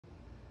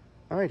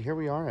All right, here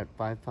we are at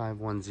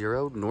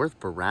 5510 North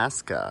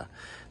Barrasca.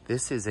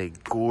 This is a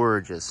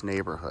gorgeous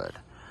neighborhood.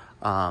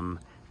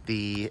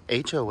 The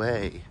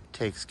HOA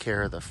takes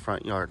care of the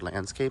front yard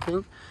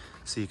landscaping.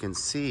 So you can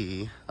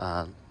see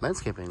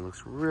landscaping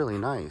looks really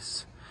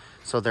nice.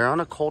 So they're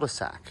on a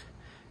cul-de-sac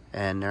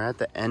and they're at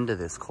the end of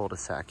this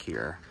cul-de-sac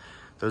here.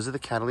 Those are the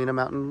Catalina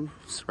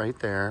Mountains right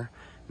there.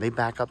 They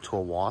back up to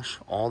a wash.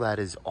 All that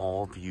is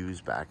all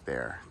views back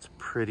there. It's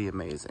pretty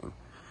amazing.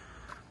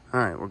 All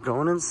right, we're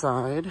going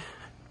inside.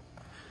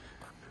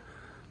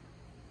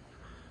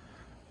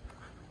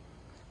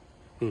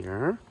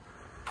 Here.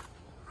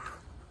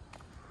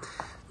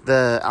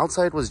 The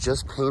outside was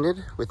just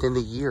painted within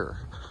the year.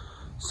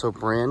 So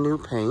brand new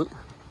paint.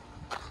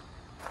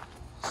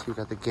 So you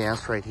got the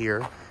gas right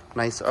here.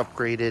 Nice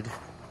upgraded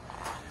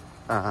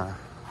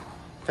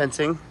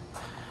fencing.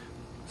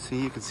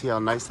 See, you can see how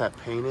nice that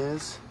paint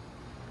is.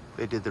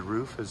 They did the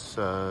roof as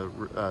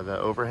the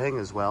overhang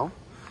as well.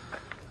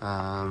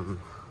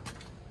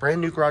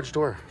 Brand new garage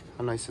door.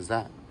 How nice is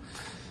that?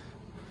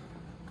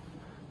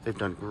 They've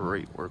done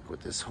great work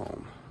with this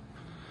home.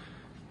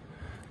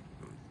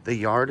 The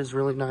yard is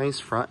really nice,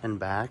 front and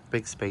back,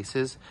 big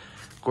spaces,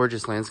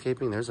 gorgeous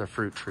landscaping. There's a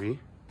fruit tree.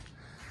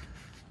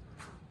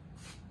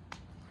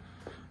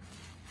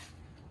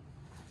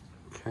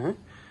 Okay,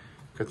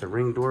 got the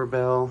Ring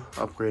doorbell,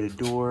 upgraded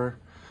door.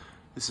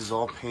 This is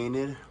all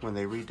painted when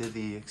they redid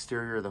the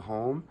exterior of the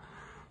home.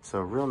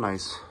 So real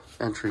nice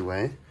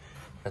entryway.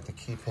 Got the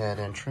keypad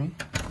entry.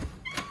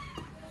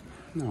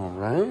 All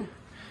right.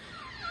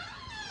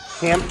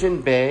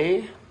 Hampton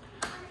Bay,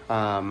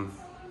 faux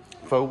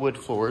wood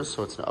floors,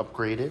 so it's an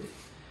upgraded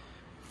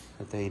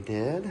that they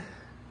did.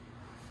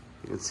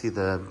 You can see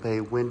the bay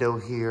window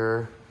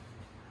here,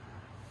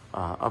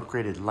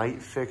 upgraded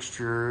light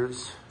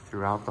fixtures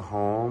throughout the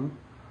home,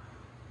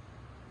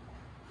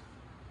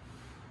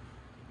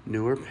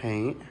 newer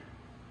paint.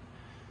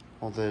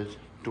 All the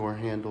door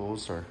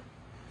handles are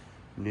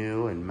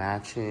new and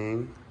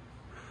matching.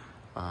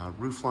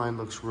 Roof line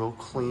looks real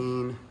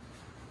clean.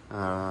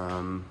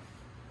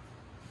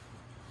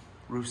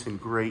 Roof's in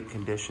great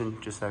condition.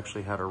 Just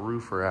actually had a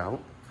roofer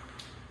out.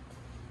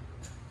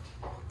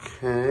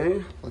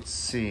 Okay, let's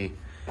see.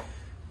 All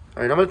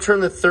right, I'm gonna turn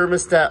the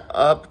thermostat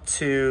up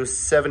to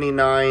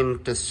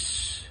 79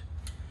 to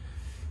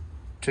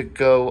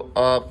go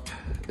up.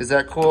 Is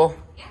that cool?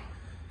 Yeah.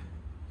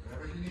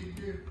 Whatever you need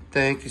to do.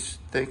 Thank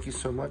you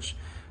so much.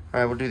 All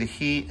right, we'll do the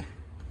heat.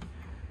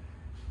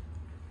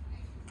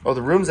 Oh,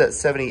 the room's at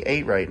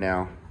 78 right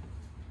now.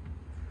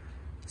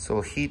 So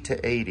we'll heat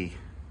to 80. I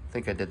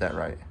think I did that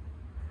right.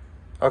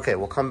 Okay,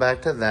 we'll come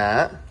back to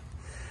that.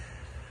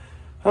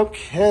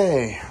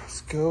 Okay,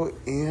 let's go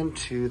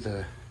into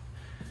the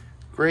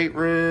great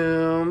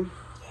room.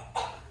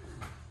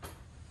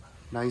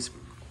 Nice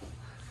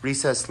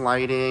recessed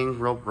lighting,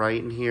 real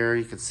bright in here.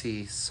 You can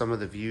see some of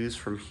the views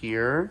from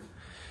here.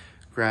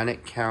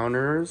 Granite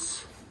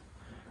counters,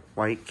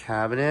 white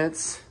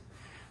cabinets,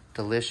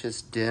 delicious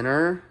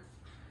dinner.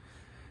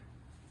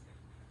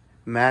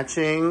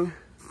 Matching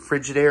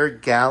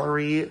Frigidaire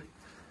gallery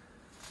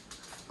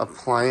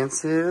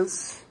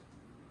appliances.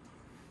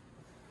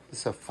 This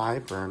is a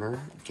 5-burner,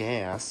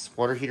 gas,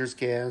 water heater's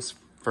gas,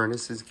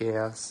 furnace's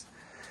gas.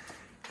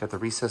 Got the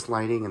recessed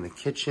lighting in the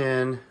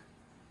kitchen.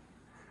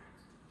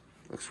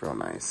 Looks real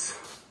nice.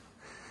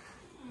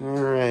 All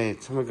right,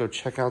 I'm gonna go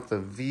check out the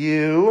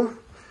view.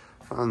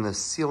 On the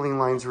ceiling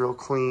line's real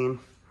clean.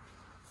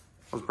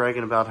 I was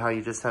bragging about how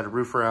you just had a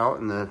roofer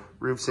out and the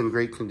roof's in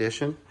great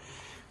condition.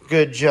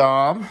 Good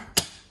job.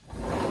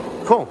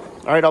 Cool.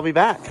 All right, I'll be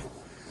back.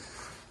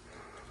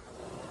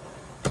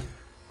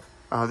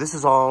 This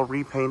is all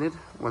repainted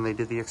when they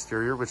did the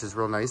exterior, which is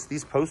real nice.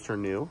 These posts are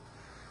new.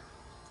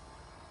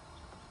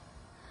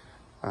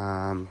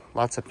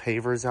 Lots of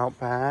pavers out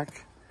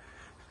back.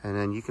 And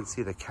then you can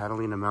see the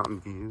Catalina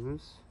Mountain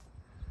views.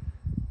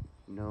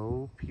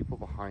 No people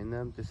behind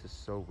them. This is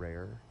so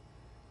rare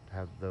to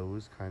have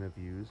those kind of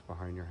views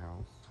behind your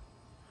house.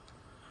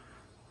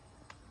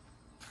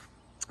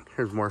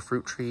 Here's more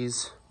fruit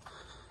trees.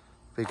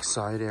 Big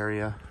side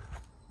area.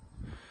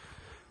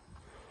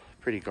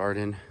 Pretty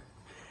garden.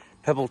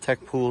 Pebble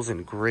Tech pool's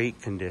in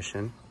great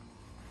condition.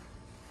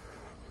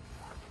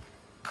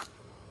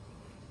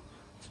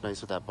 It's nice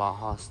with that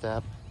Baja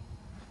step.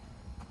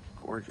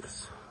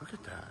 Gorgeous. Look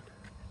at that.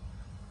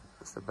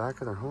 That's the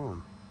back of their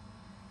home.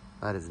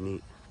 That is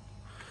neat.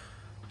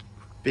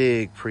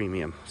 Big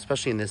premium,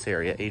 especially in this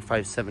area.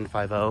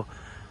 85750,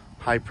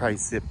 high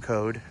price zip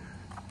code.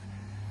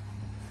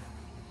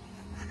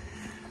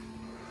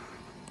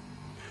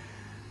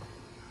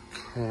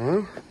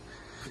 Okay.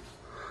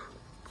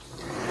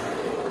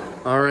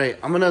 All right,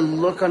 I'm gonna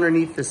look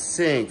underneath the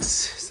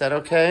sinks. Is that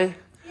okay?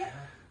 Yeah.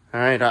 All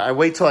right, I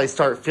wait till I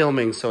start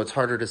filming, so it's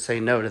harder to say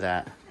no to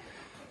that.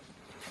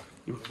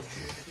 Okay.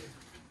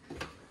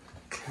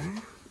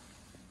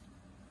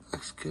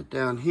 Looks good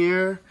down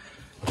here.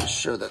 Just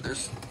show that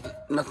there's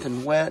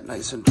nothing wet,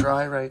 nice and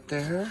dry right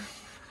there.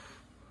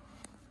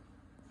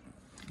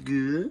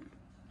 Good,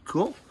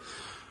 cool.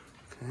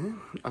 Okay,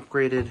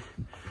 upgraded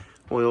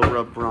Oil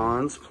rub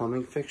bronze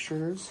plumbing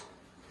fixtures.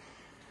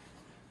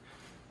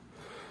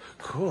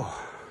 Cool.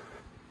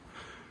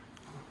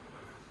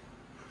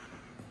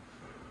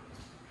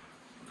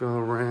 Go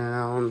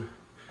around.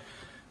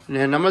 And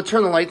then I'm gonna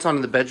turn the lights on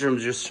in the bedroom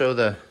to just show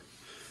the,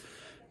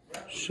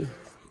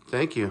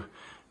 thank you.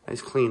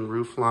 Nice clean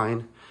roof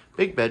line.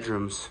 Big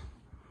bedrooms.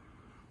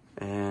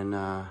 And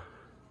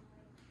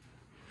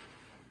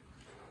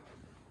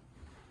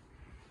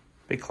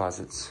big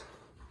closets.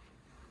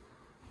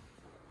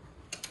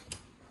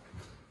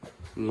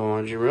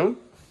 Laundry room.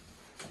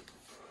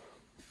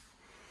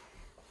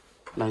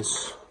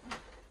 Nice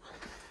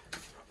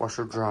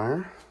washer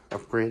dryer,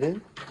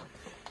 upgraded.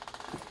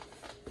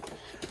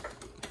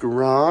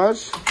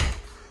 Garage.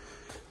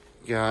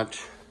 Got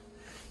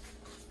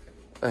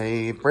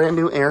a brand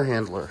new air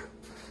handler.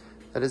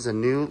 That is a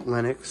new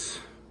Lennox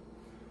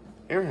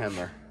air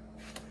handler.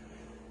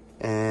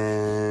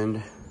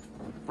 And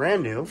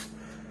brand new,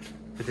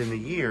 within the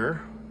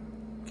year,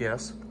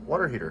 gas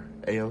water heater,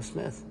 A.O.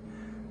 Smith.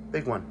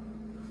 Big one.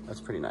 That's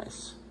pretty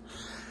nice.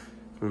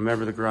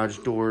 Remember, the garage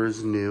door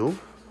is new.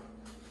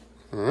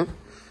 Okay.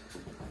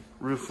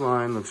 Roof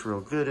line looks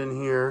real good in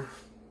here.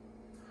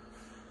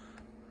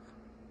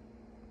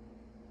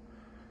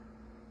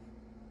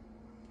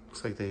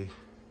 Looks like they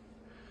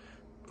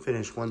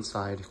finished one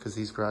side because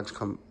these garages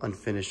come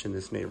unfinished in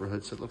this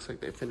neighborhood, so it looks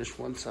like they finished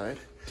one side.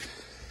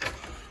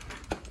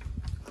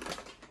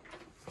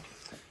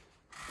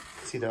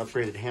 See the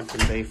upgraded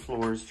Hampton Bay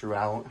floors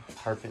throughout,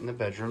 carpet in the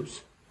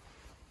bedrooms.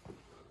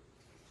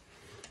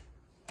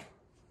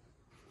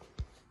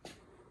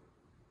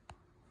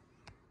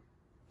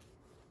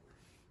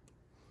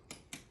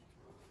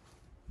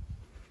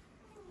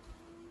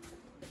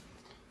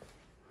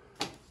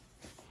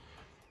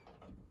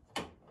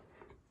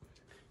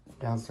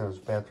 Downstairs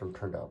bathroom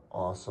turned out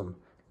awesome.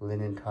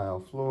 Linen tile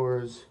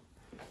floors,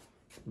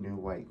 new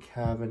white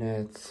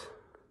cabinets,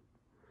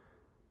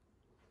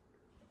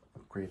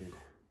 upgraded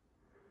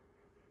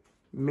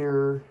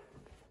mirror,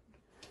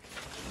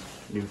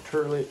 new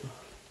toilet,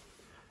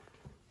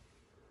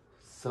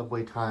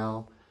 subway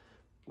tile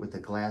with a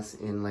glass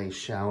inlay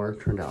shower,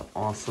 turned out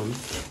awesome.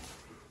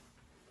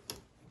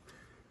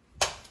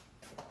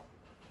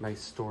 Nice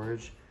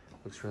storage,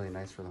 looks really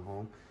nice for the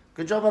home.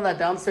 Good job on that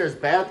downstairs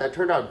bath, that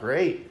turned out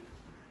great.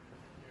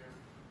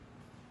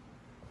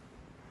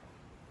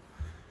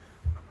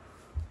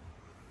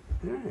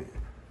 All right.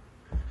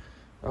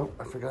 Oh,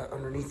 I forgot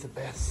underneath the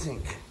bath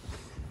sink.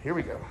 Here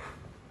we go.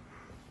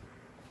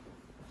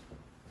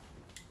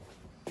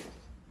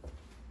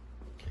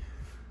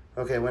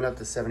 Okay, went up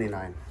to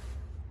 79.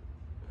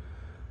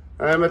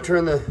 All right, I'm gonna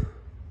turn the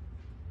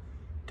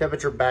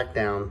temperature back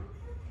down.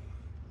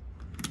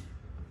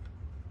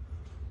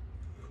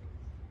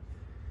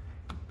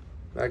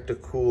 Back to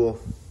cool.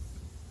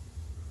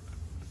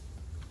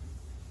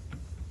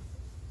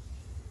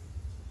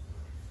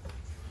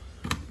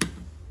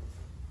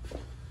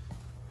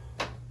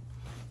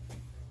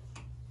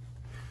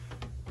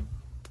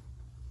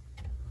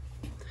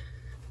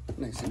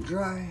 Nice and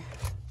dry.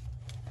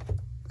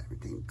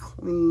 Everything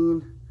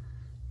clean.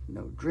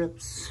 No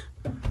drips.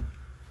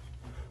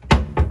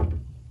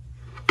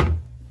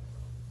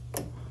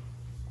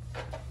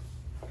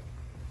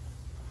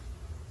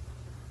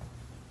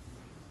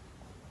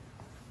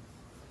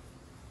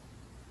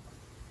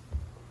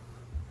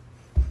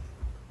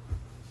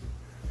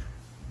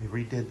 We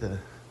redid the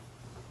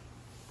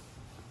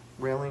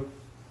railing.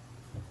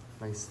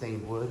 Nice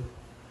stained wood.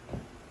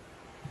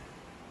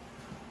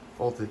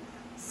 Vaulted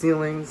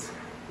ceilings,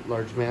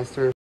 large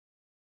master.